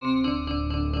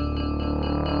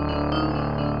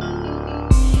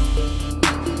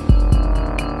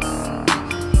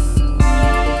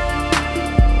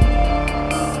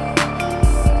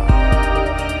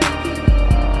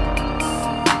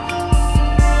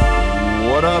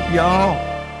What up, y'all?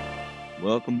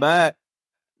 Welcome back.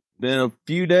 Been a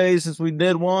few days since we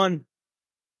did one,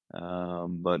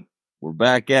 but we're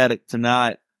back at it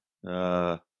tonight.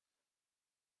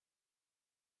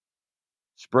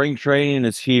 Spring training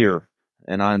is here,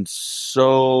 and I'm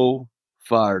so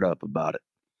fired up about it.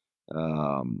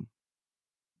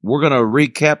 We're going to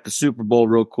recap the Super Bowl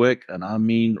real quick, and I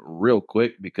mean real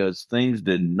quick because things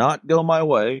did not go my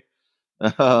way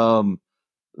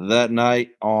that night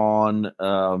on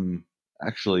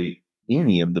actually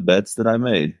any of the bets that I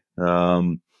made.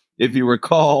 If you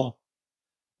recall,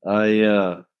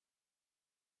 I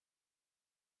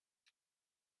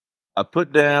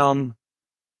put down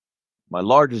my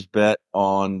largest bet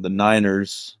on the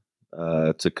Niners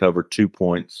to cover 2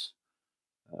 points.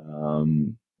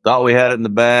 Thought we had it in the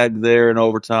bag there in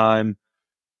overtime.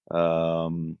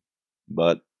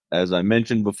 But as I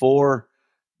mentioned before,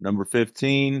 number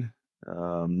 15,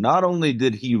 not only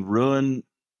did he ruin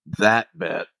that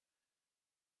bet,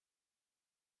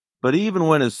 but he even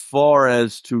went as far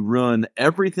as to ruin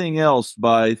everything else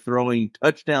by throwing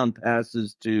touchdown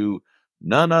passes to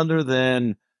none other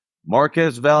than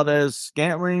Marquez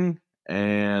Valdez-Scantling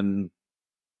and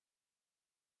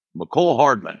McCole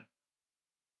Hardman.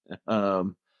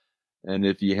 And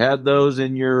if you had those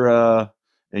in your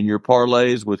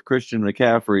parlays with Christian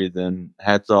McCaffrey, then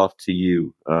hats off to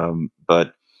you.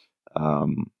 But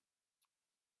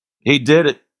he did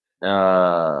it.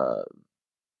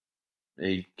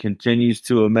 He continues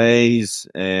to amaze,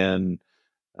 and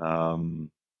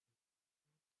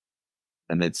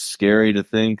it's scary to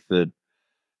think that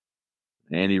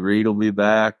Andy Reid will be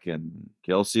back and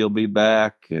Kelsey will be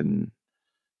back, and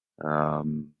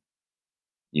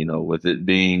with it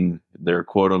being their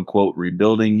quote unquote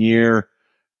rebuilding year,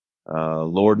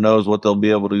 Lord knows what they'll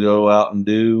be able to go out and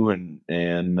do,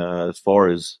 and as far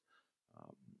as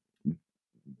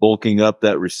bulking up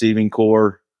that receiving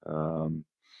core, the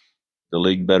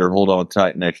league better hold on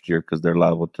tight next year because they're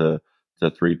liable to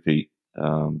three-peat.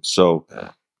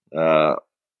 Super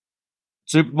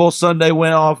Bowl Sunday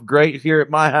went off great here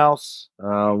at my house.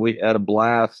 We had a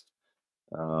blast.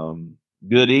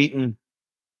 Good eating.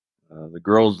 The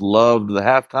girls loved the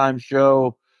halftime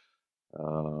show,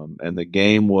 and the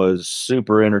game was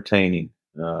super entertaining.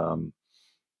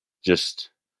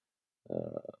 Just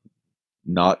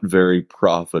not very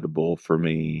profitable for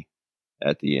me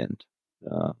at the end.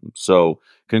 So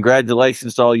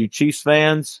congratulations to all you Chiefs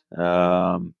fans.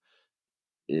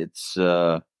 It's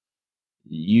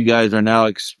you guys are now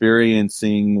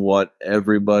experiencing what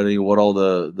all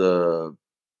the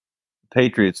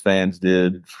Patriots fans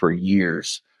did for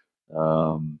years.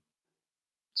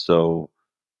 So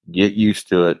get used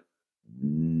to it.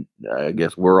 I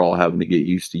guess we're all having to get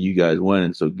used to you guys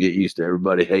winning, so get used to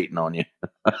everybody hating on you.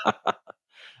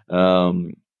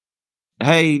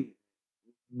 Hey,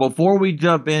 before we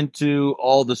jump into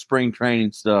all the spring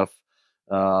training stuff,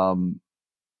 I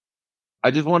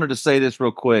just wanted to say this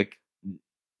real quick.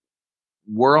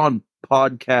 We're on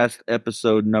podcast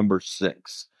episode number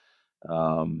 6.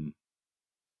 The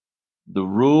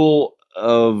rule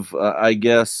of, I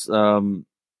guess, I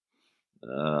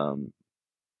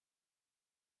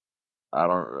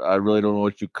really don't know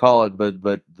what you call it,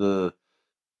 but the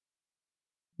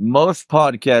most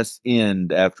podcasts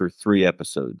end after 3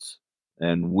 episodes,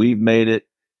 and we've made it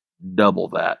double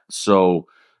that. So,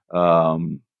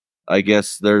 I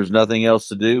guess there's nothing else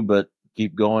to do but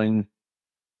keep going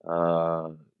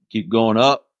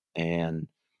up, and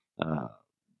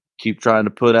keep trying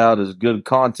to put out as good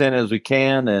content as we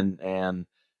can, and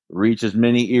reach as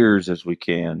many ears as we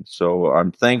can. So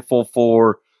I'm thankful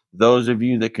for those of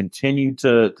you that continue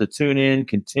to tune in,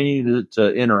 continue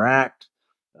to interact,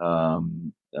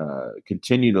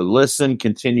 continue to listen,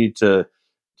 continue to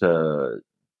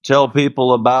tell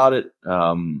people about it.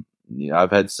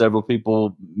 I've had several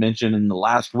people mention in the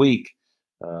last week,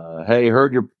 "Hey,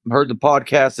 heard the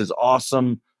podcast is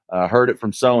awesome. I heard it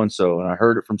from so and so, and I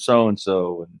heard it from so and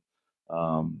so." And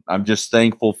I'm just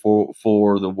thankful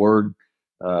for the word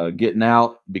getting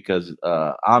out, because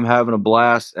I'm having a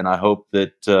blast, and I hope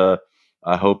that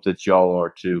y'all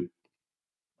are too.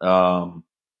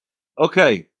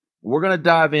 Okay, we're gonna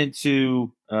dive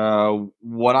into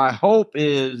what I hope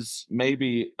is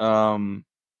maybe an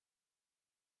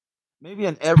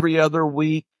every other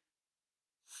week,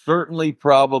 certainly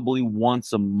probably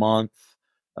once a month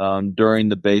during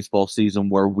the baseball season,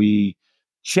 where we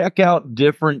check out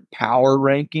different power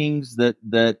rankings that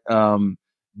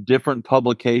different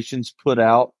publications put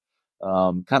out,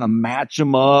 kind of match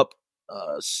them up,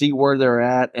 see where they're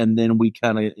at, and then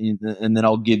and then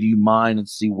I'll give you mine and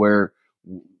see where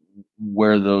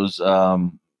those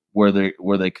where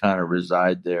they kind of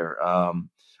reside there.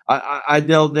 I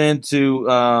delved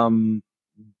into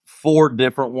four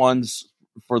different ones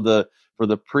for the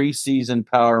preseason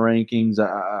power rankings.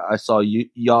 I saw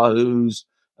Yahoo's,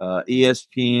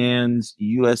 ESPN's,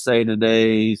 USA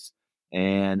Today's,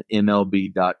 and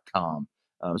MLB.com.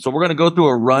 So we're going to go through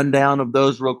a rundown of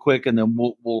those real quick, and then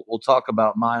we'll talk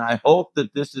about mine. I hope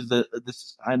that this is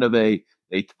kind of a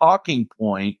talking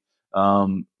point,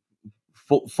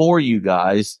 for you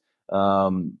guys,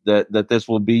 that this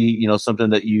will be, something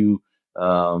that you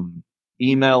um,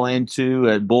 email into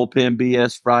at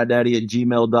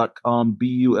bullpenbsfrydaddy@gmail.com,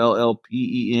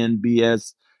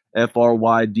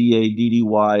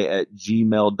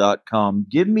 bullpenbsfrydaddy@gmail.com.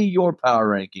 Give me your power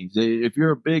rankings. If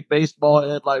you're a big baseball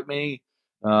head like me,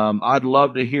 I'd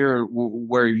love to hear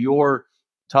where your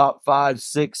top 5,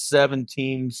 6, 7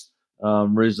 teams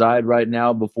reside right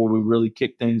now before we really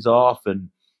kick things off, and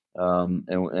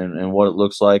what it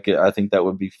looks like. I think that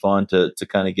would be fun to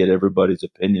kind of get everybody's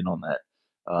opinion on that.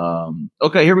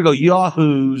 Okay, here we go.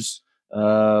 Yahoo's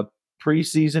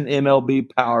preseason MLB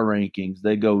power rankings.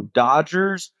 They go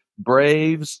Dodgers,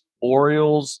 Braves,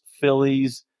 Orioles,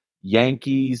 Phillies,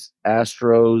 Yankees,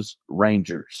 Astros,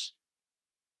 Rangers.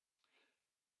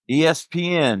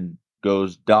 ESPN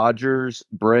goes Dodgers,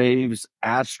 Braves,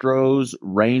 Astros,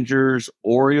 Rangers,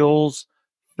 Orioles,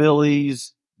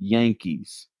 Phillies,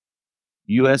 Yankees.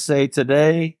 USA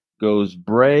Today goes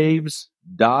Braves,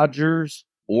 Dodgers,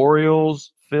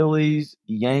 Orioles, Phillies,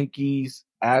 Yankees,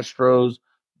 Astros,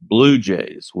 Blue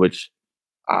Jays, which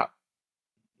I,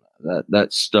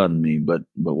 that stunned me, but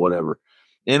whatever.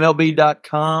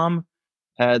 MLB.com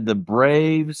had the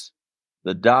Braves,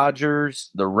 the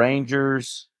Dodgers, the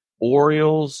Rangers,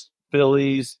 Orioles,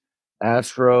 Phillies,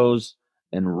 Astros,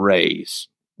 and Rays.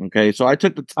 Okay, so I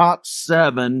took the top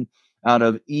 7 out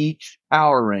of each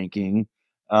power ranking,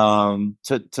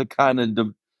 to kind of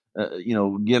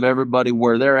give everybody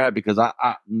where they're at, because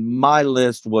I my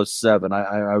list was 7.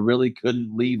 I really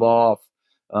couldn't leave off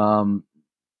um,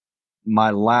 my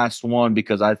last one,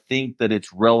 because I think that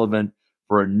it's relevant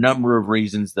for a number of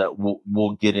reasons that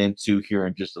we'll get into here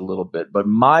in just a little bit. But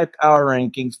my power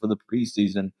rankings for the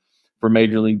preseason for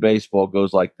Major League Baseball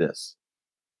goes like this: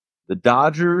 the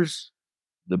Dodgers,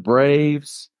 the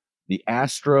Braves, the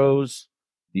Astros,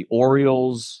 the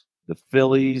Orioles, the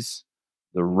Phillies,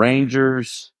 the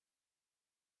Rangers,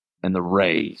 and the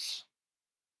Rays.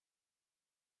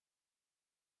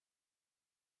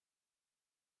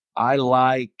 I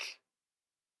like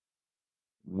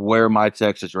where my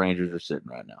Texas Rangers are sitting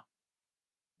right now.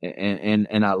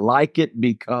 And I like it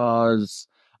because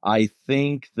I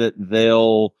think that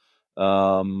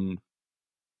um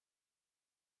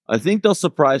they'll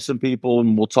surprise some people,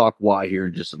 and we'll talk why here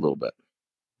in just a little bit.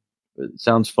 It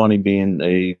sounds funny being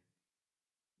a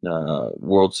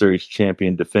World Series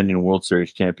champion, defending World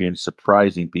Series champion,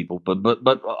 surprising people,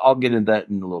 but I'll get into that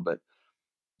in a little bit.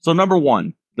 So number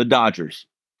 1, the Dodgers.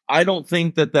 I don't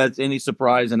think that that's any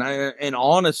surprise, and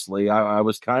honestly, I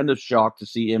was kind of shocked to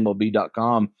see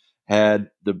MLB.com had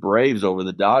the Braves over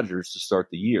the Dodgers to start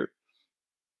the year.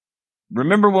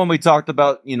 Remember when we talked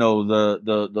about,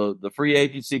 the free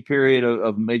agency period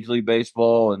of Major League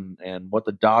Baseball, and what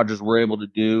the Dodgers were able to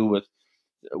do with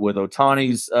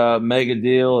Otani's mega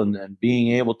deal, and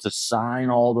being able to sign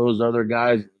all those other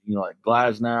guys, like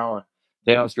Glasnow and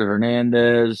Teoscar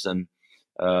Hernandez and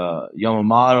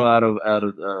Yamamoto out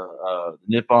of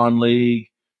Nippon League.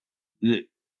 It,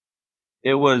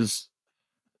 it was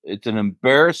it's an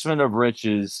embarrassment of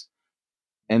riches.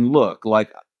 And look,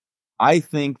 like, I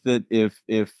think that if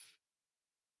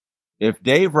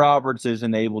Dave Roberts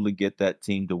isn't able to get that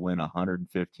team to win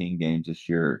 115 games this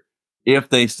year, if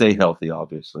they stay healthy,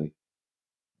 obviously,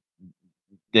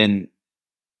 then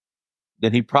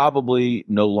he probably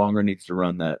no longer needs to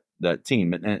run that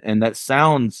team. And that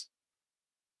sounds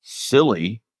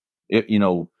silly.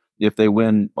 If they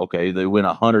win, okay, they win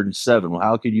 107. Well,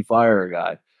 how could you fire a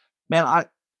guy? Man, I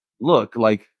look,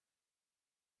 like,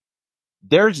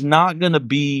 there's not going to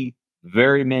be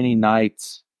very many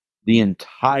nights the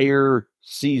entire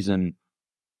season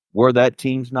where that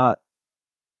team's not,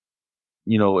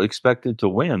 expected to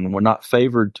win. We're not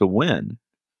favored to win.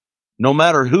 No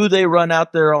matter who they run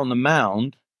out there on the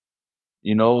mound,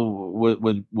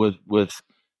 with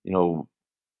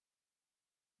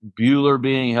Bueller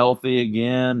being healthy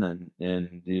again,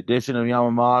 and the addition of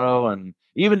Yamamoto, and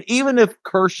even if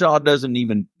Kershaw doesn't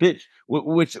even pitch,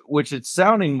 which it's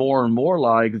sounding more and more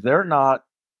like they're not.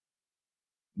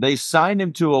 They signed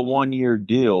him to a 1-year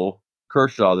deal,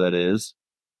 Kershaw, that is,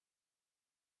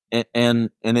 and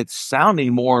it's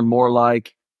sounding more and more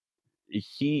like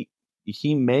he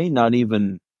may not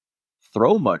even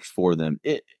throw much for them,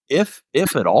 if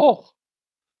at all.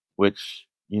 Which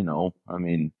I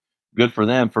mean, good for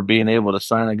them for being able to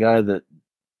sign a guy that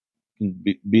can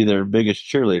be their biggest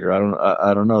cheerleader.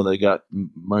 I don't know. They got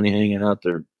money hanging out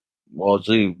their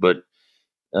wazoo,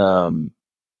 um,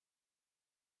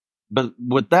 but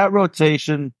with that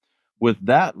rotation, with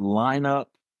that lineup,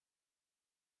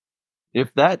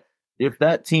 if that if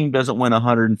that team doesn't win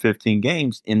 115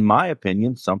 games, in my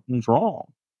opinion, something's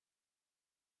wrong.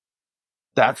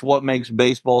 That's what makes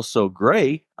baseball so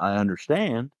great. I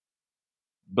understand.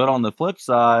 But on the flip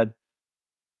side,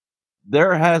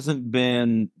 there hasn't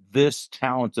been this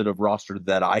talented of roster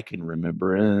that I can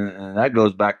remember. And that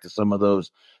goes back to some of those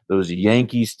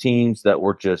Yankees teams that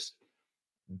were just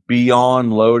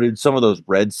beyond loaded. Some of those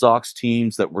Red Sox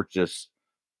teams that were just,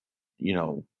 you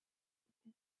know,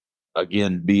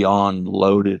 again, beyond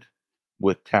loaded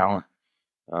with talent.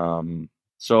 Um,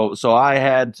 so I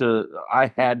had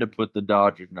to put the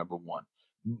Dodgers number one,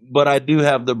 but I do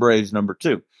have the Braves number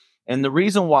two. And the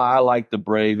reason why I like the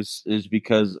Braves is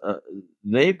because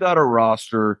they've got a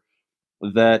roster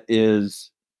that is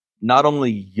not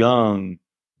only young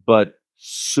but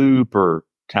super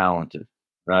talented,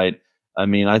 right? I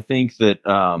mean, I think that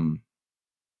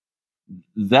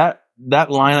that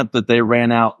lineup that they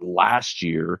ran out last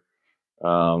year,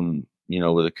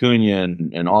 with Acuna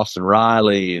and Austin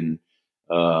Riley and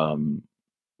um,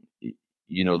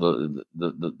 the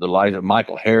likes of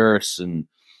Michael Harris and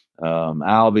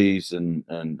Albies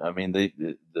and I mean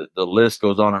the list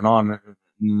goes on and on.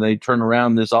 And they turn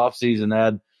around this offseason,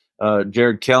 add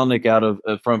Jared Kelnick out of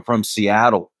from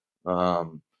Seattle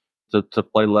to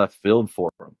play left field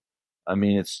for them. I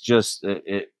mean, it's just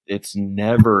it's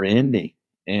never ending,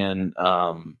 and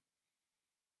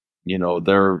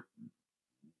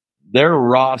their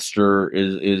roster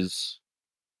is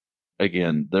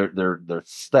again their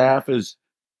staff is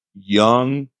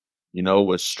young,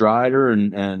 with Strider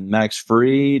and Max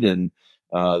Fried, and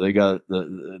they got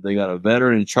a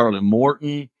veteran, Charlie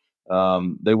Morton.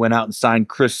 They went out and signed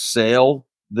Chris Sale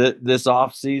this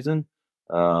offseason,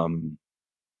 um,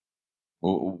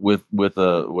 with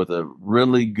a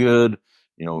really good,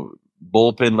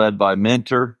 bullpen led by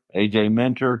Mentor AJ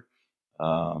Mentor.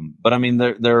 But I mean,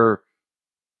 their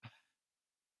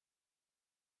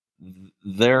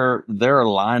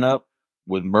lineup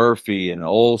with Murphy and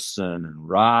Olson and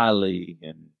Riley,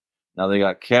 and now they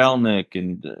got Kelnick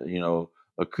and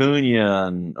Acuna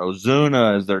and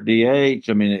Ozuna as their DH.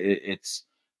 I mean, it's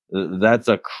that's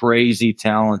a crazy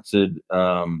talented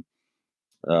uh,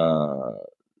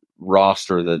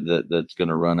 roster that's going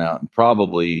to run out and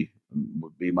probably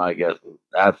would be my guess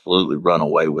absolutely run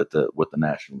away with the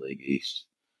National League East.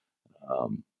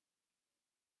 Um,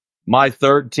 my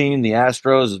third team, the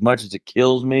Astros, as much as it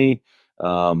kills me,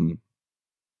 um,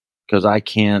 because I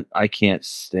can't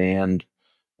stand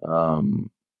um,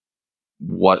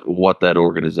 what that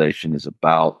organization is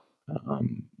about.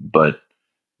 But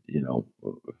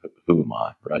who am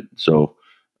I, right? So,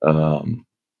 um,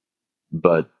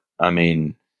 but I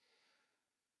mean,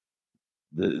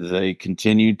 they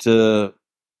continue to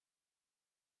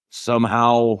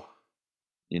somehow,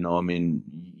 I mean,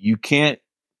 you can't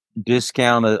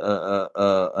discount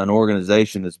an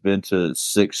organization that's been to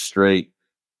six straight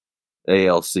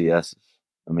ALCSs.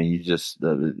 I mean, you just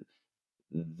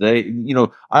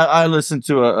I listen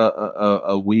to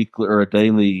a weekly or a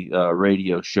daily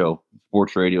radio show,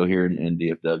 sports radio here in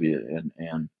DFW,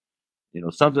 and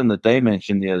something that they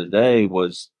mentioned the other day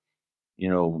was you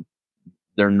know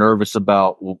they're nervous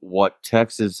about what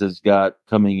Texas has got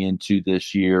coming into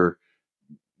this year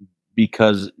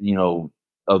because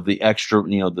of the extra,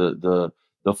 the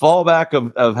fallback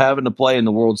of having to play in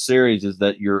the World Series is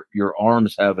that your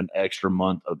arms have an extra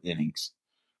month of innings,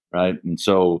 right? And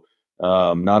so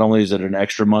not only is it an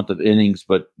extra month of innings,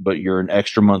 but you're an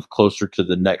extra month closer to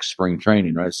the next spring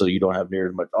training, right? So you don't have near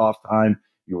as much off time.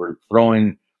 You were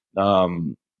throwing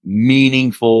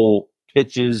meaningful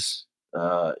pitches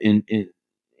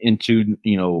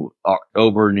into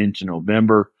October and into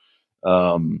November.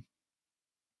 Um,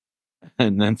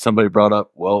 and then somebody brought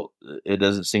up, well, it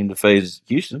doesn't seem to phase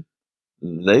Houston.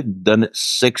 They've done it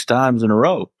six times in a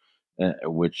row,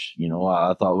 which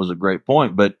I thought was a great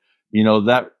point. But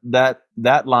that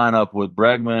lineup with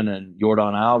Bregman and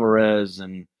Jordan Alvarez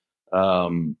and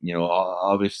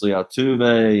obviously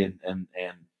Altuve and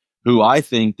who I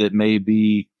think that may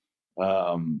be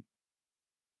um,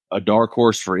 a dark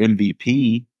horse for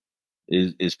MVP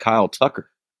is Kyle Tucker,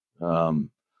 um,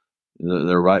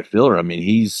 their right fielder. I mean,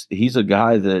 he's a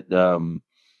guy that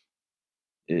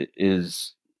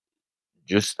is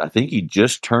just, I think he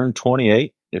just turned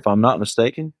 28, if I'm not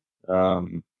mistaken.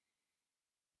 Um,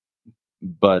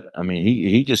 but I mean,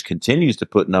 he just continues to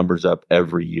put numbers up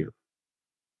every year,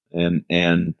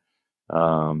 and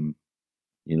um,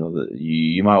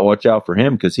 you might watch out for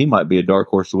him because he might be a dark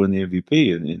horse to win the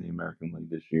MVP in the American League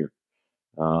this year.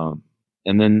 Um,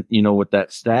 and then with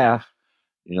that staff,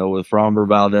 with Framber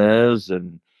Valdez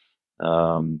and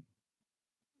um,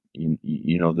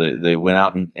 they went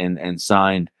out and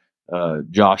signed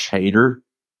Josh Hader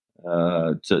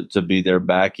to be their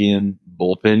back end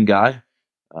bullpen guy.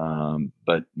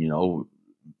 But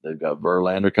they've got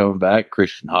Verlander coming back,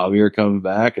 Christian Javier coming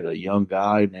back, and a young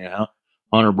guy now,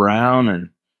 Hunter Brown, and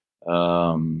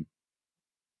um,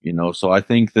 so I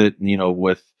think that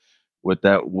with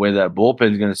that way that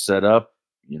bullpen's going to set up,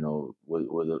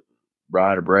 with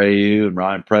Brian Abreu and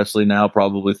Ryan Presley now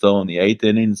probably throwing the eighth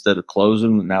inning instead of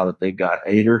closing. Now that they've got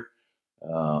Hader,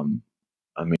 um,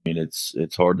 I mean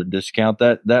it's hard to discount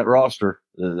that roster.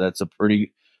 That's a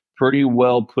pretty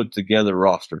well put together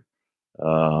roster.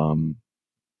 Um,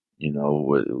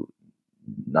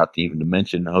 not to even to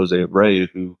mention Jose Abreu,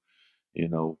 who you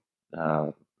know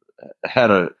uh,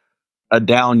 had a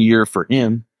down year for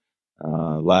him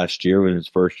last year in his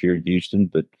first year in Houston,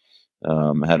 but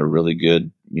had a really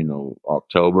good,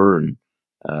 October and,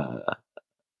 uh,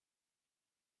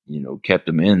 kept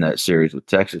him in that series with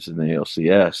Texas in the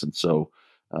ALCS. And so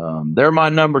they're my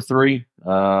number three.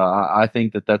 I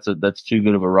think that's too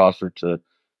good of a roster to,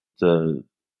 to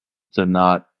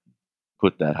not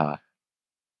put that high.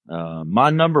 My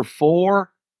number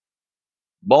four,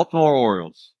 Baltimore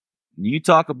Orioles. You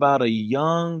talk about a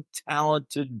young,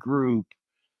 talented group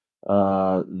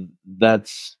uh,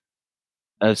 that's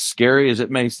as scary as it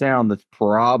may sound, that's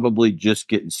probably just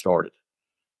getting started.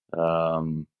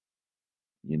 Um,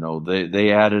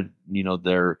 they added,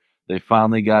 they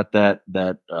finally got that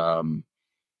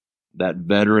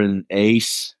veteran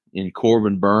ace in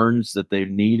Corbin Burns that they've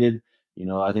needed.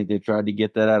 I think they tried to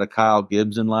get that out of Kyle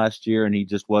Gibson last year, and he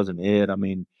just wasn't it. I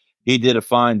mean, he did a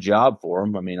fine job for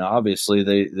them. I mean, obviously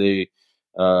they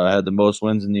had the most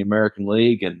wins in the American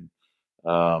League, and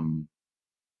um,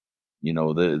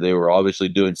 they were obviously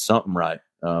doing something right.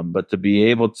 But to be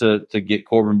able to get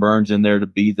Corbin Burns in there to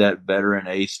be that veteran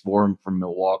ace for him from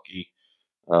Milwaukee,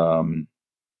 um,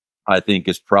 I think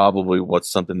is probably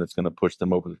what's something that's going to push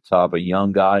them over the top. A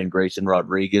young guy in Grayson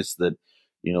Rodriguez that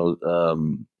you know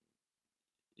um,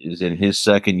 is in his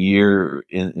second year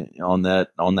on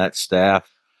that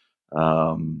staff.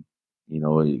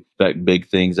 Expect big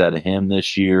things out of him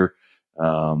this year.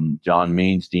 John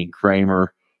Means, Dean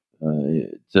Kramer,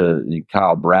 to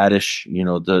Kyle Bradish,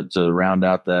 to round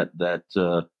out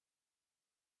that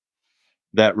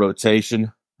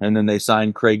rotation. And then they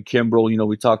signed Craig Kimbrell.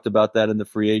 We talked about that in the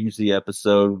free agency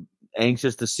episode.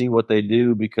 Anxious to see what they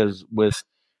do because with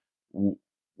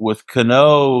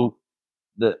Cano,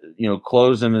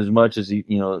 closing as much as he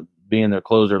being their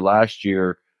closer last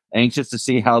year. Anxious to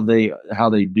see how they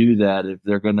do that, if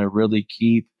they're going to really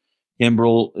keep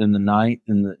Kimbrell in the ninth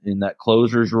in that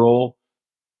closer's role,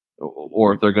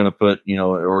 or if they're going to put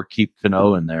or keep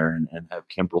Cano in there and have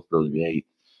Kimbrell throw the eighth.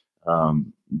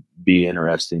 Um, be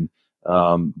interesting.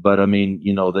 But I mean,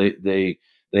 they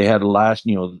had last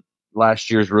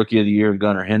year's rookie of the year,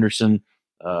 Gunnar Henderson,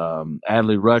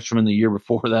 Adley Rutschman the year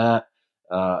before that,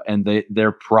 and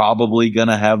they're probably going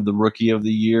to have the rookie of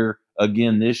the year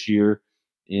again this year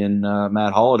in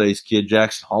Matt Holliday's kid,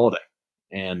 Jackson Holiday,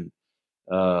 and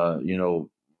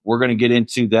we're going to get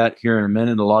into that here in a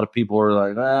minute. A lot of people are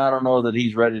like, I don't know that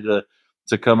he's ready to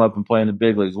come up and play in the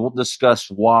big leagues. We'll discuss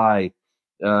why.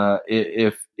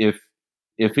 If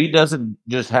he doesn't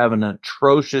just have an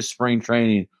atrocious spring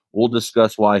training, we'll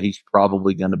discuss why he's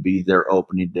probably going to be their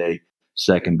opening day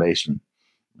second baseman,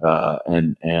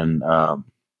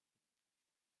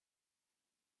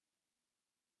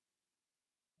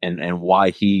 and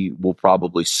why he will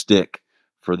probably stick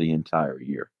for the entire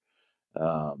year.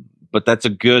 But that's a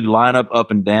good lineup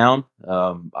up and down.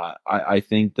 I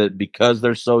think that because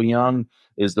they're so young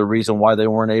is the reason why they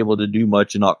weren't able to do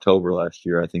much in October last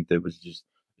year. I think that was just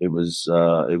it was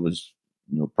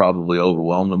probably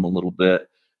overwhelmed them a little bit.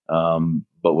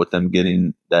 But with them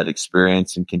getting that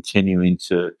experience and continuing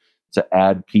to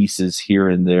add pieces here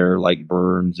and there like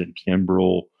Burns and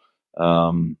Kimbrell,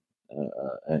 um,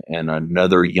 and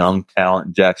another young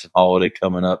talent, Jackson Holiday,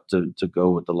 coming up to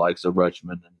go with the likes of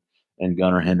Rutschman and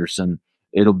Gunnar Henderson.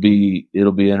 It'll be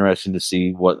interesting to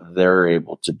see what they're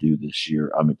able to do this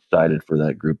year. I'm excited for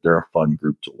that group. They're a fun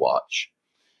group to watch.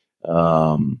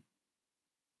 Um,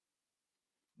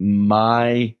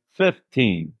 my fifth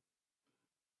team,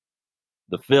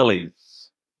 the Phillies.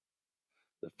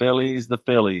 The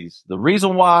Phillies. The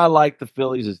reason why I like the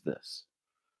Phillies is this.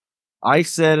 I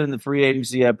said in the free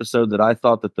agency episode that I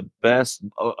thought that the best,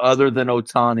 other than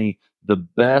Otani, the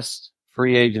best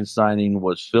free agent signing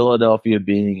was Philadelphia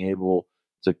being able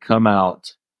to come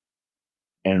out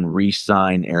and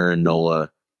re-sign Aaron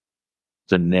Nola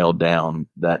to nail down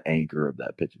that anchor of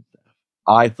that pitching staff.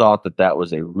 I thought that that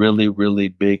was a really, really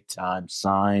big time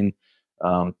sign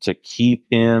to keep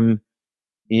him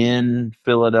in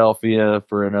Philadelphia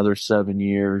for another 7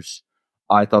 years.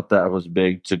 I thought that was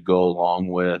big to go along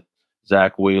with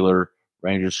Zach Wheeler,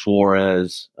 Ranger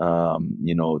Suarez,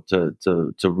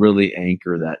 to really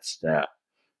anchor that staff.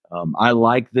 I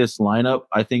like this lineup.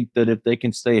 I think that if they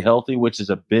can stay healthy, which is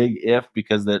a big if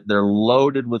because they're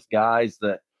loaded with guys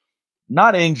that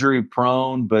not injury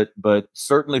prone, but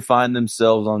certainly find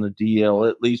themselves on the DL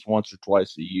at least once or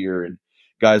twice a year. And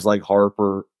guys like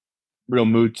Harper, Real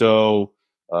Muto,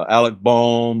 Alec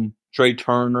Bohm, Trey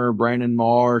Turner, Brandon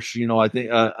Marsh. I think,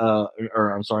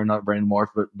 or I'm sorry, not Brandon Marsh,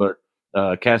 but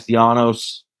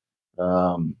Castellanos.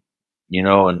 And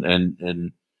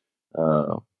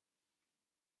uh,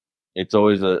 it's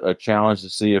always a challenge to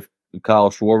see if Kyle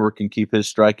Schwarber can keep his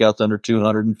strikeouts under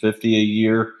 250 a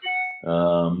year.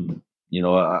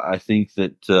 I think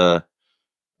that.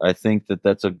 I think that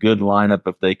that's a good lineup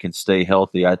if they can stay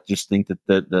healthy. I just think that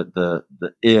the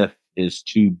if is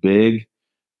too big,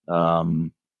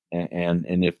 and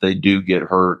if they do get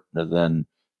hurt, then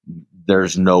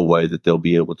there's no way that they'll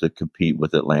be able to compete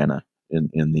with Atlanta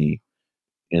in the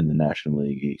National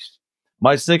League East.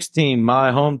 My sixth team,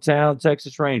 my hometown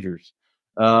Texas Rangers.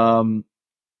 Um,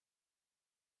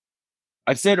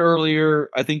 I said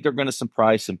earlier, I think they're going to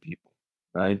surprise some people,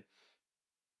 right?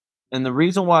 And the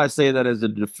reason why I say that as a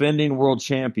defending world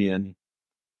champion,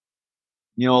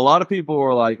 a lot of people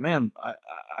were like, man,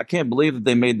 I can't believe that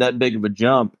they made that big of a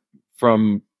jump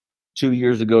from 2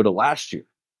 years ago to last year.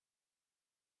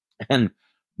 And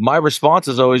my response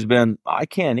has always been, I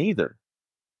can't either.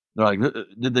 They're like,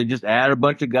 did they just add a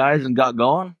bunch of guys and got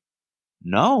gone?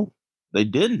 No, they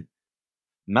didn't.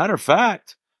 Matter of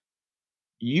fact,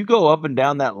 you go up and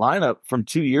down that lineup from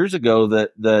 2 years ago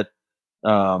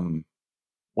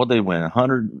what they win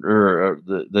 100 or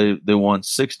they won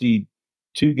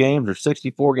 62 games or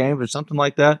 64 games or something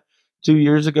like that 2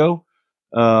 years ago.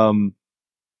 Jonah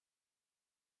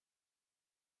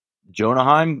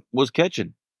Heim was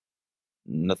catching.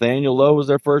 Nathaniel Lowe was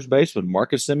their first baseman.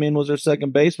 Marcus Semien was their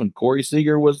second baseman. Corey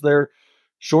Seager was their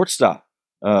shortstop.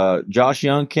 Josh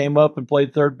Young came up and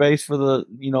played third base for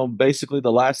basically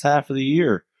the last half of the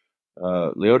year.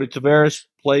 Leody Taveras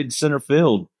played center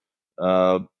field.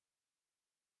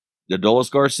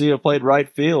 Adolis Garcia played right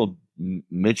field.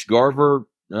 Mitch Garver,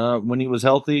 when he was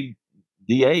healthy,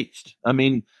 DH'd. I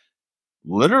mean,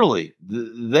 literally,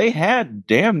 they had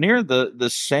damn near the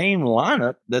same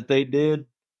lineup that they did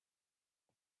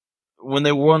when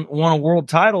they won a world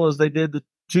title as they did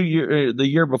the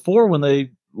year before when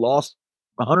they lost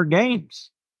 100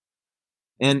 games.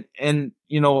 And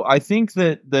I think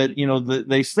that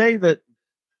they say that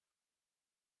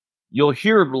you'll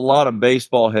hear a lot of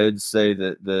baseball heads say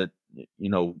that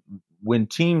when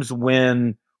teams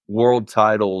win world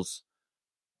titles,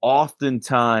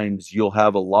 oftentimes you'll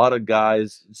have a lot of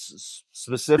guys,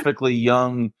 specifically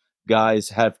young guys,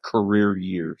 have career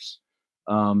years.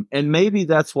 And maybe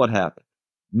that's what happened.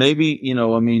 Maybe,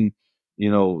 they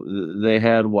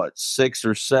had what, 6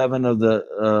 or 7 of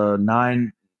the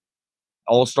 9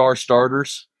 all-star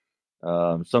starters,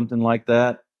 something like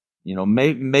that.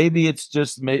 Maybe it's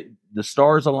just the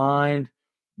stars aligned,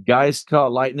 guys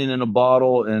caught lightning in a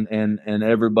bottle, and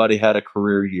everybody had a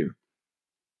career year.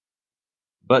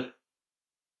 But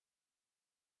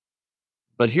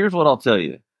here's what I'll tell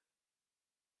you.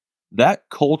 That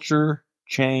culture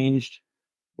changed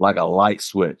like a light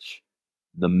switch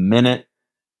the minute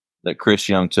that Chris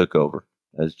Young took over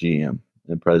as GM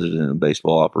and president of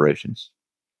baseball operations.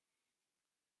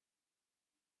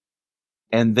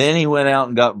 And then he went out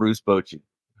and got Bruce Bochy,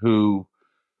 who,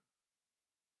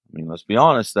 I mean, let's be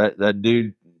honest, that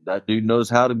dude knows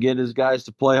how to get his guys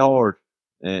to play hard.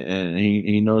 And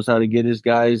he knows how to get his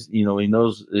guys, he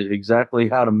knows exactly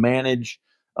how to manage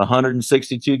a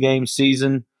 162 game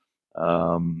season.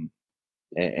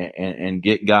 And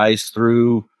get guys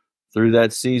through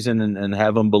that season and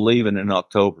have them believing in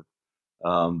October.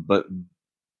 But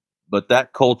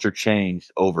that culture changed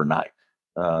overnight.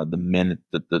 The minute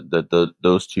that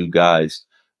those two guys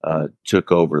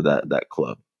took over that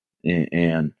club,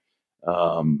 and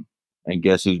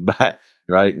guess who's back,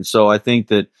 right? And so I think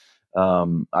that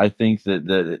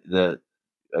that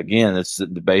again, it's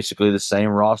basically the same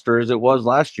roster as it was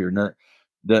last year. And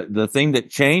the thing that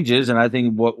changes, and I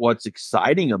think what's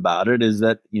exciting about it is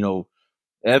that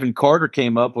Evan Carter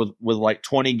came up with like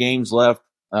 20 games left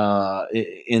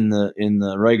in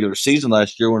the regular season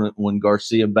last year when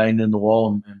Garcia banged in the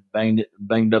wall and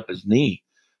banged up his knee.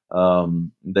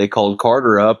 They called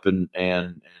Carter up and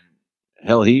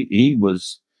hell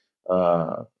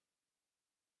uh,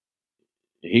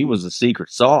 he was the secret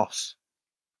sauce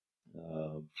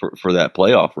for that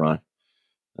playoff run.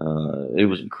 It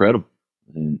was incredible,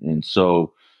 and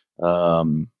so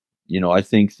I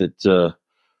think that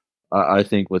I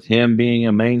think with him being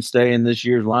a mainstay in this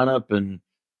year's lineup, and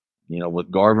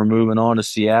with Garver moving on to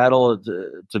Seattle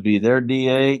to be their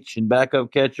DH and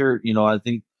backup catcher, I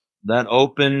think that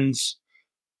opens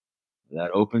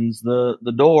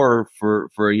the door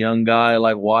for a young guy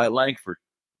like Wyatt Langford.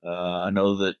 I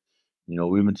know that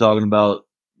we've been talking about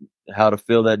how to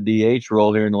fill that DH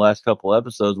role here in the last couple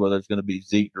episodes, whether it's going to be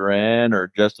Zeke Duran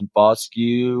or Justin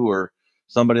Foscue or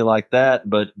somebody like that.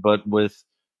 But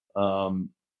um,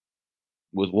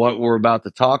 with what we're about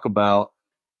to talk about,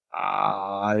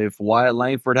 if Wyatt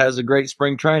Langford has a great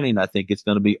spring training, I think it's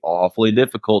going to be awfully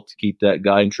difficult to keep that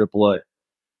guy in AAA,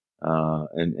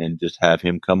 and just have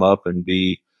him come up and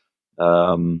be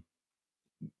um,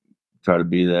 try to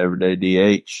be the everyday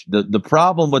DH. The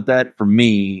problem with that for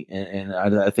me, and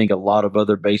I think a lot of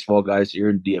other baseball guys here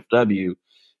in DFW,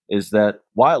 is that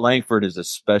Wyatt Langford is a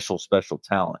special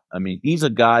talent. I mean, he's a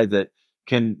guy that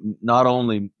can not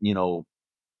only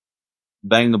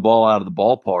bang the ball out of the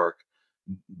ballpark,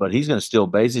 but he's going to steal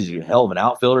bases. He's a hell of an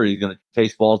outfielder. He's going to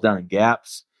chase balls down in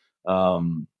gaps.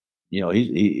 Um,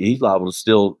 he's liable to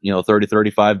steal 30,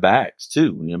 35 bags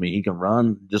too. I mean, he can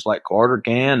run just like Carter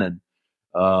can, and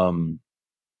um,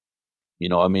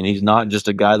 I mean, he's not just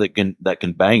a guy that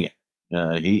can bang it.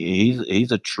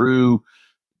 He's a true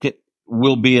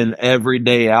will be an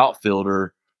everyday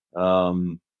outfielder.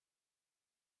 Um,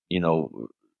 you know,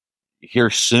 here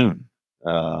soon.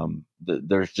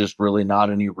 There's just really not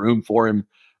any room for him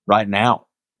right now,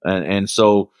 and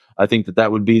so I think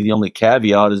that would be the only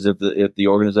caveat is if the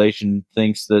organization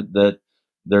thinks that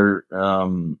they're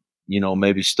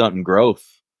maybe stunting growth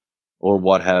or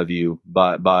what have you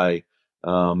by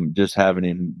just having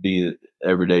him be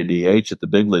everyday DH at the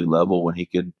big league level when he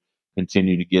could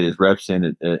continue to get his reps in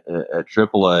at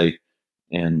AAA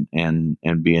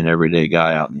and be an everyday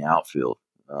guy out in the outfield.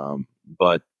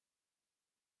 But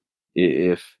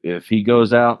if he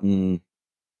goes out and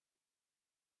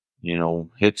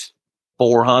hits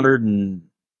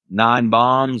 409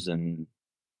 bombs, and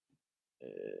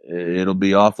it'll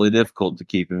be awfully difficult to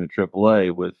keep him in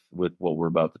AAA with what we're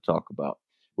about to talk about.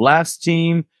 Last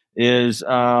team is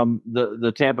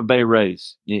the Tampa Bay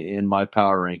Rays in my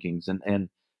power rankings, and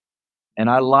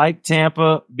I like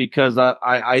Tampa because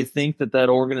I think that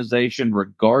organization,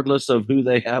 regardless of who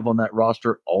they have on that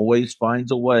roster, always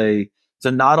finds a way to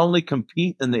not only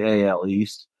compete in the AL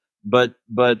East, but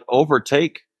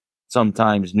overtake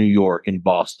sometimes New York and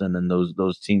Boston and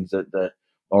those teams that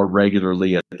are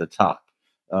regularly at the top.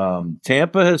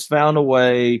 Tampa has found a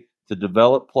way to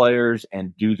develop players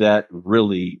and do that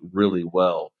really, really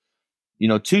well.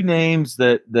 Two names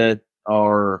that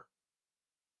are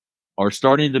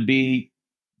starting to be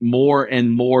more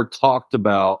and more talked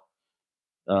about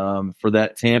for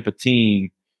that Tampa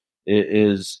team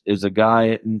is a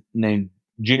guy named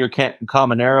Junior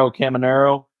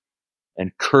Caminero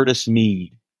and Curtis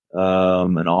Mead,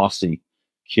 an Aussie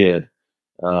kid.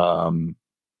 Um,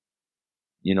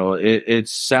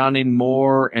 it's sounding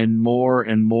more and more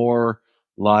and more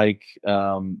like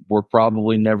we're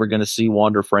probably never going to see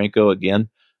Wander Franco again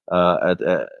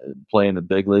at playing the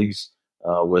big leagues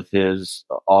with his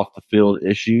off the field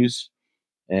issues,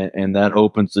 and that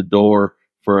opens the door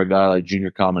for a guy like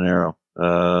Junior Caminero,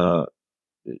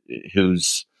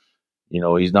 who's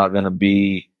he's not going to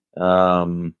be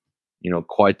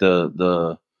quite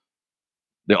the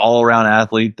all around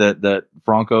athlete that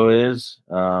Franco is.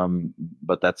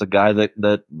 But that's a guy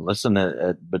that listen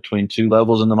at between two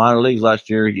levels in the minor leagues last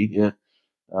year. He hit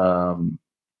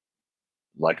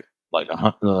like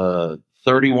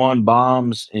 31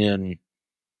 bombs in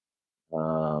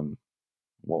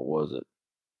what was it,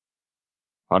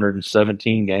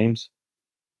 117 games,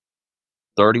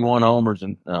 31 homers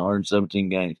in 117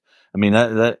 games. I mean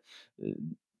that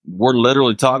we're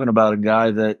literally talking about a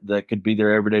guy that could be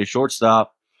their everyday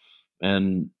shortstop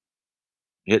and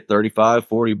hit 35,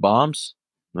 40 bombs.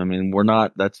 I mean,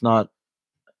 that's not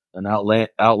an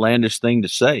outlandish thing to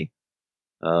say.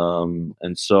 And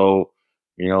so,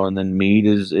 and then Mead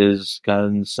is kind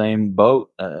of in the same boat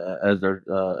as their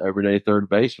everyday third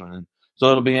baseman. And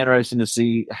so it'll be interesting to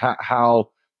see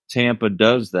how Tampa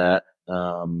does that,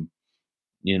 going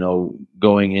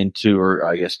into, or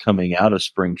I guess coming out of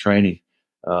spring training.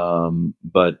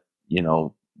 But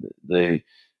they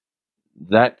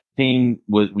that team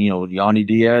with Yanni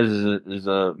Diaz is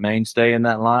a mainstay in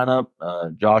that lineup.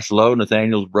 Josh Lowe,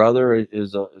 Nathaniel's brother,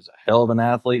 is a hell of an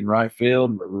athlete in right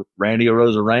field. Randy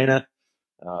Arozarena.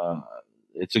 Uh,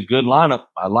 it's a good lineup.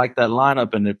 I like that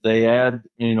lineup, and if they add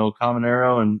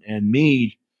Caminero and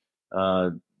Mead uh,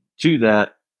 to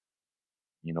that,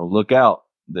 look out.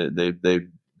 They've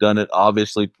done it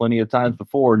obviously plenty of times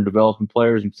before in developing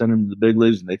players and sending them to the big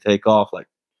leagues, and they take off like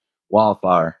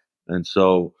wildfire. And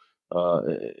so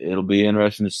it'll be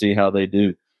interesting to see how they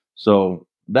do. So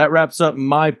that wraps up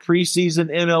my preseason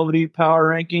MLB Power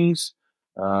Rankings.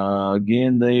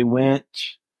 Again, they went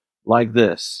like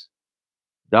this: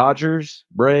 Dodgers,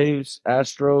 Braves,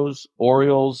 Astros,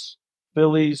 Orioles,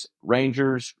 Phillies,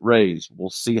 Rangers, Rays. We'll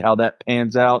see how that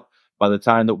pans out by the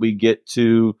time that we get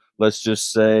to, let's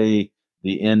just say,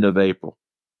 the end of April.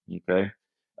 Okay.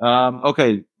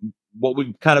 Okay. What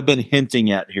we've kind of been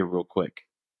hinting at here, real quick.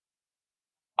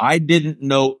 I didn't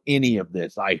know any of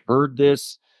this. I heard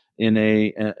this in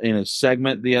a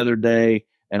segment the other day,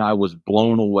 and I was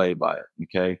blown away by it.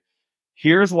 Okay.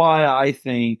 Here's why I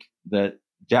think that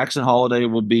Jackson Holiday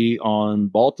will be on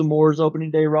Baltimore's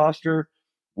opening day roster.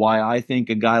 Why I think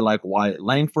a guy like Wyatt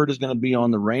Langford is going to be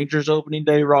on the Rangers opening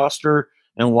day roster,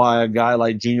 and why a guy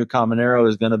like Gino Caminero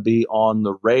is going to be on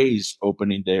the Rays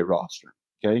opening day roster.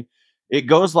 Okay. It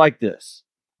goes like this.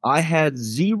 I had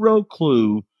zero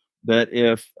clue that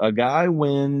if a guy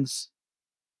wins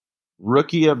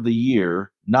Rookie of the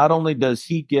Year, not only does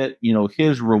he get,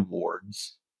 his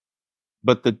rewards,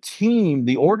 but the team,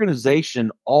 the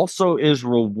organization also is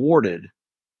rewarded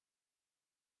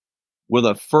with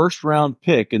a first round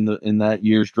pick in that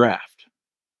year's draft,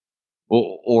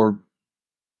 or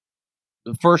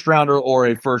the first rounder or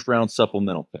a first round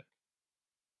supplemental pick.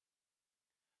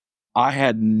 I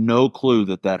had no clue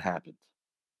that happened.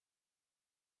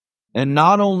 And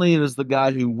not only does the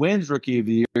guy who wins Rookie of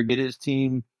the Year get his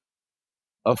team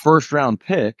a first round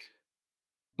pick,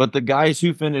 but the guys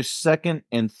who finish second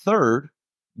and third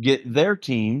get their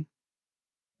team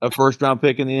a first round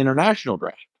pick in the international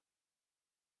draft.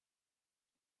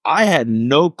 I had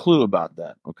no clue about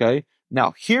that. Okay.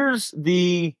 Now here's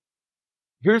the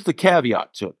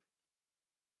caveat to it.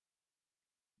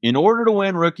 In order to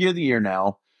win Rookie of the Year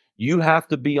now, you have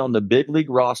to be on the big league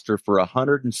roster for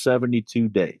 172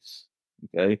 days.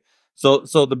 Okay. So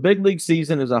the big league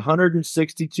season is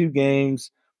 162 games,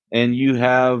 and you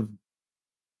have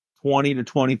 20 to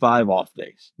 25 off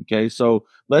days. Okay. So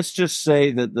let's just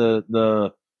say that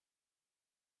the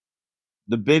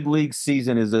big league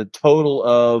season is a total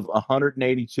of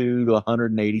 182 to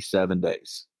 187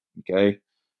 days. Okay.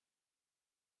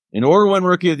 In order to win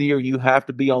Rookie of the Year, you have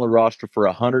to be on the roster for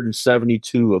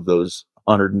 172 of those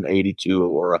 182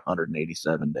 or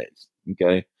 187 days.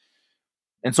 Okay.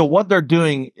 And so what they're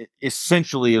doing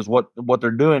essentially is what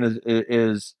they're doing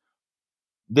is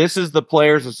this is the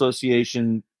Players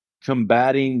Association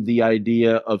combating the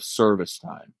idea of service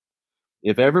time.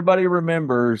 If everybody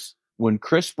remembers when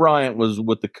Chris Bryant was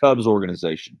with the Cubs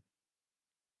organization,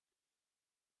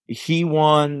 he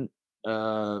won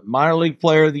minor league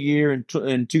player of the year in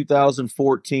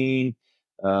 2014.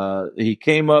 He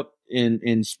came up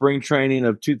in spring training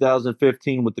of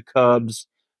 2015 with the Cubs,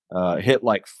 hit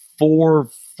like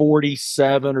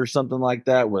 447 or something like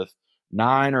that with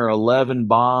 9 or 11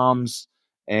 bombs.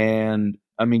 And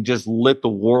I mean, just lit the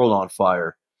world on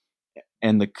fire.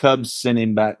 And the Cubs sent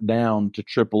him back down to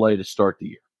AAA to start the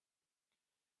year.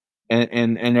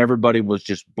 And everybody was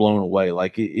just blown away.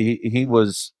 Like he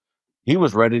was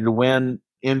ready to win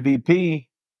MVP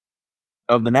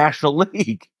of the National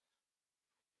League.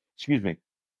 Excuse me.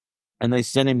 And they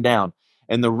sent him down.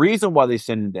 And the reason why they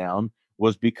sent him down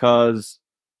was because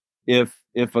if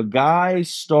a guy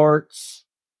starts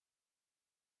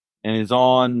and is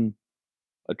on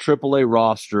a AAA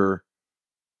roster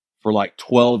for like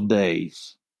 12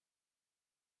 days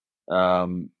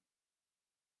to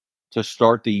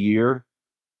start the year,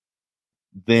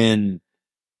 then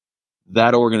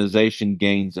that organization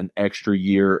gains an extra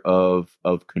year of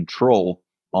control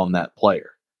on that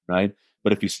player, right?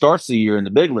 But if he starts the year in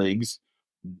the big leagues,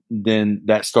 then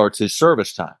that starts his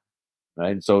service time,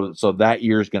 right? So that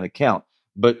year is going to count.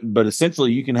 But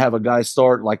essentially, you can have a guy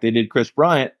start like they did Chris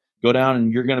Bryant, go down,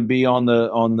 and you're going to be on the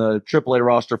AAA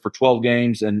roster for 12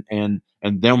 games, and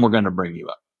then we're going to bring you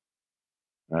up,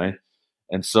 right?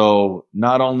 And so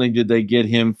not only did they get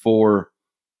him for,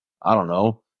 I don't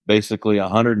know, basically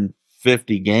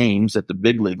 150 games at the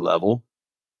big league level,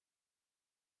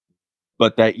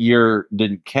 but that year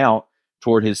didn't count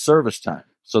toward his service time.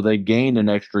 So they gained an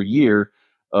extra year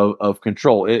of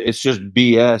control. It's just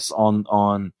BS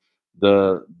on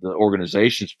the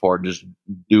organization's part, just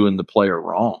doing the player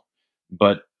wrong.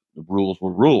 But the rules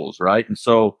were rules, right? And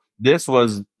so this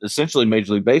was essentially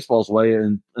Major League Baseball's way,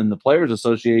 and the Players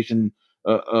Association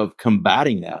of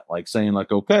combating that, like saying,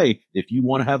 like, okay, if you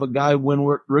want to have a guy win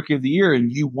Rookie of the Year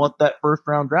and you want that first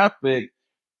round draft pick,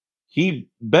 he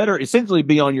better essentially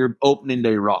be on your opening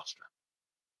day roster.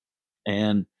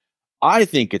 And I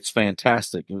think it's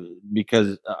fantastic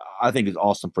because I think it's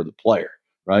awesome for the player,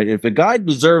 right? If a guy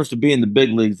deserves to be in the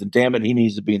big leagues, then damn it, he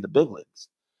needs to be in the big leagues.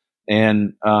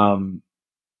 And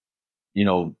you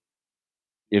know,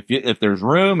 if there's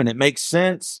room and it makes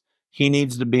sense, he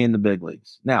needs to be in the big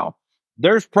leagues. Now,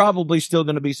 there's probably still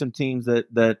going to be some teams that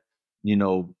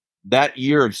that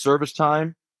year of service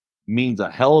time means a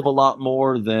hell of a lot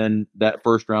more than that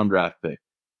first round draft pick.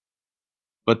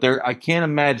 But I can't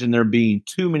imagine there being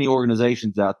too many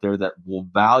organizations out there that will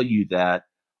value that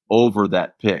over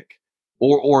that pick,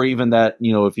 or even that,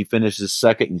 if he finishes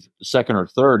second or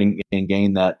third and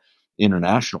gain that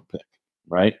international pick,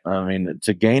 right? I mean,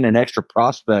 to gain an extra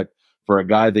prospect for a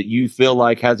guy that you feel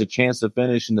like has a chance to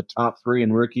finish in the top 3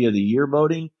 in Rookie of the Year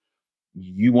voting,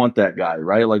 you want that guy,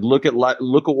 right? Like look at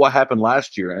what happened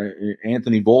last year.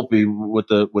 Anthony Volpe with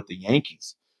the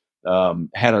Yankees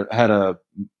had a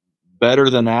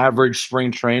better than average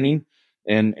spring training,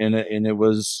 and it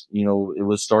was it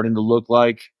was starting to look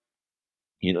like,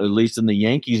 at least in the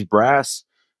Yankees brass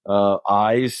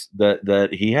eyes, that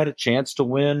he had a chance to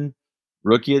win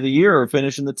Rookie of the Year or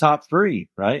finish in the top 3,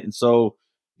 right? And so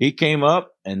he came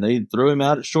up and they threw him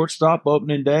out at shortstop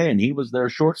opening day, and he was their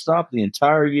shortstop the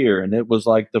entire year. And it was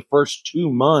like the first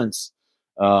 2 months,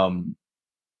 um,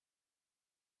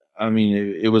 I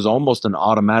mean, it was almost an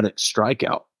automatic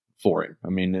strikeout for him. I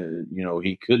mean,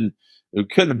 he couldn't. It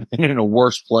couldn't have been in a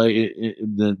worse play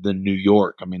than New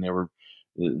York. I mean,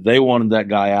 they wanted that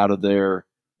guy out of there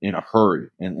in a hurry,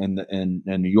 and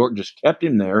New York just kept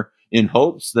him there in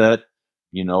hopes that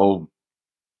you know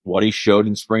what he showed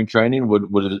in spring training would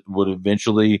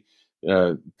eventually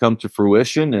come to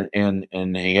fruition,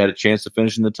 and he had a chance to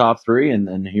finish in the top 3,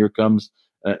 and here comes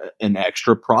an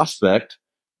extra prospect,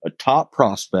 a top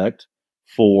prospect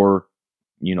for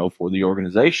for the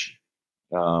organization.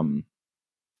 Um,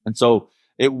 and so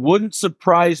it wouldn't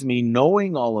surprise me,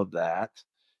 knowing all of that,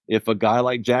 if a guy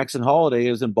like Jackson Holiday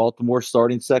is in Baltimore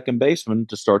starting second baseman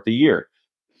to start the year.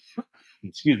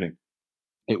 Excuse me.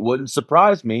 It wouldn't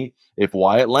surprise me if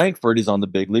Wyatt Langford is on the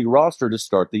big league roster to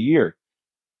start the year.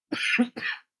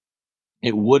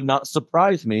 It would not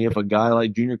surprise me if a guy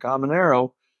like Junior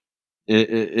Caminero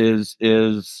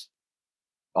is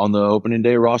on the opening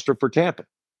day roster for Tampa.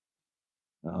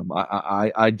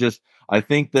 I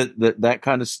think that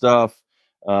kind of stuff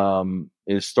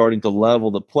is starting to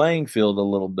level the playing field a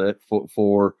little bit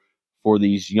for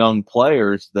these young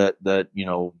players that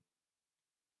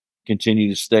continue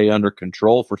to stay under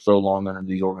control for so long under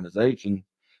these organizations,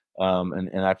 and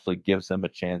actually gives them a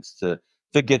chance to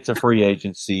get to free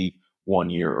agency 1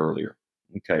 year earlier.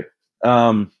 Okay.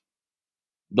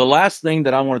 The last thing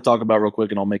that I want to talk about real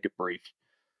quick, and I'll make it brief.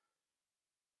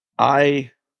 I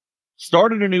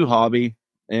started a new hobby,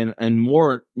 and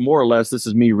more or less, this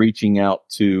is me reaching out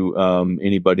to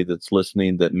anybody that's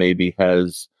listening that maybe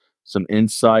has some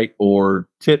insight or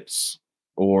tips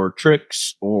or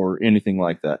tricks or anything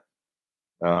like that.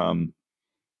 I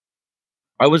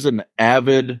was an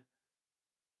avid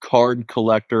card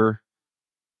collector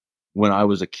when I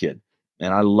was a kid,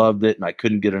 and I loved it, and I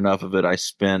couldn't get enough of it. I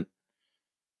spent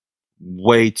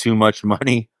way too much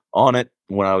money on it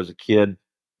when I was a kid.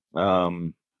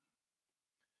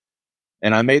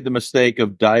 And I made the mistake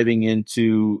of diving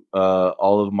into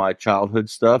all of my childhood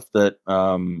stuff that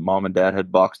mom and dad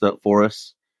had boxed up for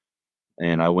us.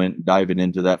 And I went diving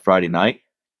into that Friday night,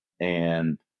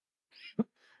 and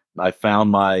I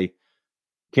found my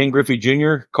Ken Griffey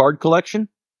Jr. card collection,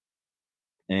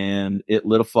 and it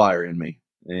lit a fire in me.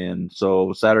 And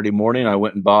so Saturday morning, I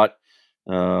went and bought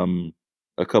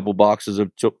a couple boxes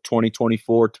of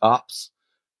 2024 Topps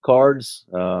cards.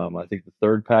 I think the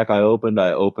third pack I opened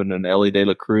an Ellie De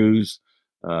La Cruz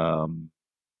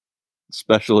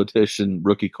special edition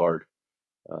rookie card,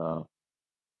 uh,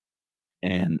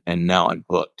 and now I'm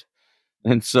hooked.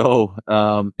 And so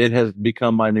it has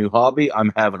become my new hobby.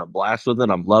 I'm having a blast with it.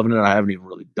 I'm loving it. I haven't even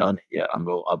really done it yet. I've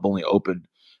only opened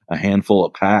a handful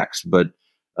of packs, but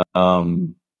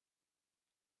um,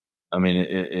 I mean,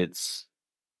 it's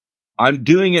I'm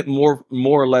doing it more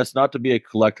or less not to be a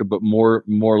collector, but more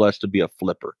or less to be a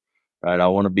flipper. Right? I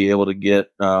want to be able to get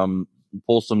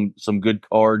pull some good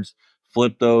cards,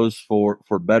 flip those for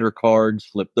better cards,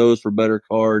 flip those for better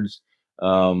cards.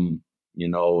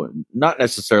 not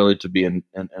necessarily to be an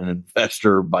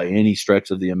investor by any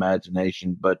stretch of the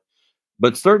imagination, but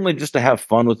certainly just to have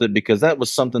fun with it, because that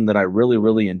was something that I really,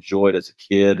 really enjoyed as a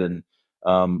kid. And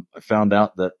I found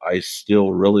out that I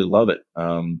still really love it.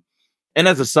 And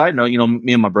as a side note,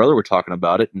 me and my brother were talking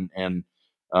about it, and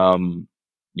um,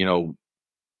 you know,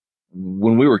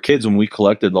 when we were kids, when we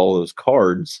collected all those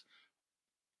cards,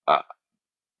 uh,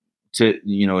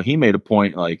 he made a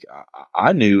point, like,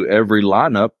 I knew every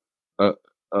lineup uh,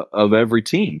 of every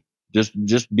team,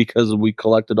 just because we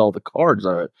collected all the cards.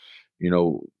 You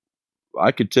know,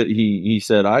 I could he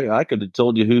said I could have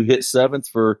told you who hit seventh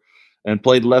for and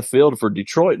played left field for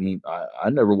Detroit, and I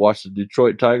never watched the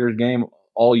Detroit Tigers game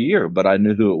all year, but I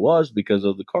knew who it was because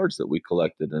of the cards that we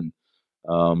collected. And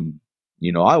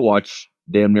I watch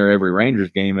damn near every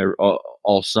Rangers game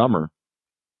all summer.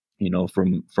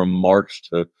 From March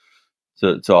to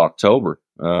October.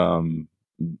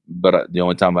 But the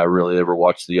only time I really ever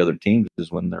watch the other teams is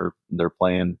when they're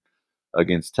playing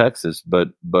against Texas. But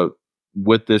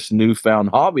with this newfound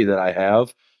hobby that I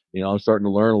have, I'm starting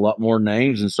to learn a lot more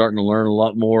names and starting to learn a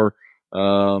lot more,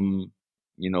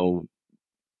 you know,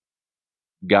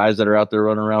 guys that are out there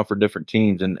running around for different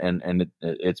teams, and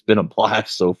it's been a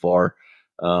blast so far.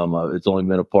 It's only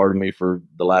been a part of me for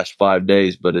the last 5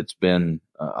 days, but it's been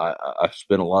I've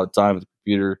spent a lot of time with the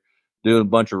computer doing a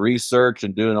bunch of research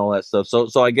and doing all that stuff. So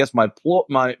I guess my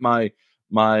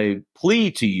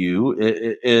plea to you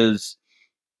is,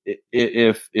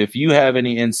 if you have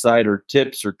any insight or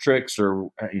tips or tricks, or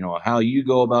how you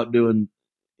go about doing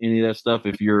any of that stuff,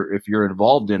 if you're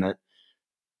involved in it,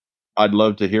 I'd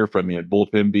love to hear from you at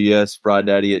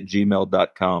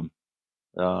bullpenbsfrydaddy@gmail.com.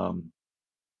 Um,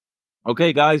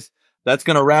 okay, guys, that's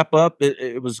going to wrap up.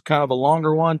 It was kind of a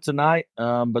longer one tonight,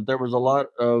 but there was a lot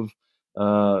of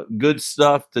good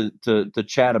stuff to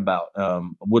chat about.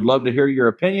 Would love to hear your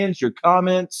opinions, your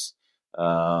comments,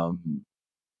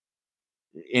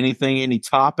 any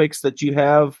topics that you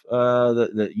have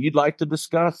that you'd like to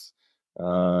discuss.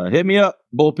 Hit me up,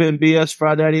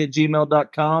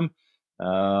 bullpenbsfrydaddy@gmail.com.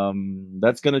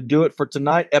 That's going to do it for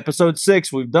tonight. Episode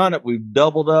 6. We've done it. We've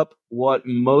doubled up what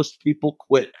most people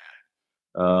quit.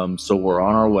 So we're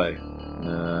on our way.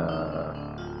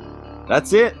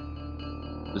 That's it.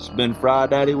 This has been Fry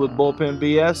Daddy with Bullpen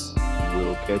BS.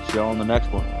 We'll catch you on the next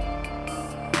one.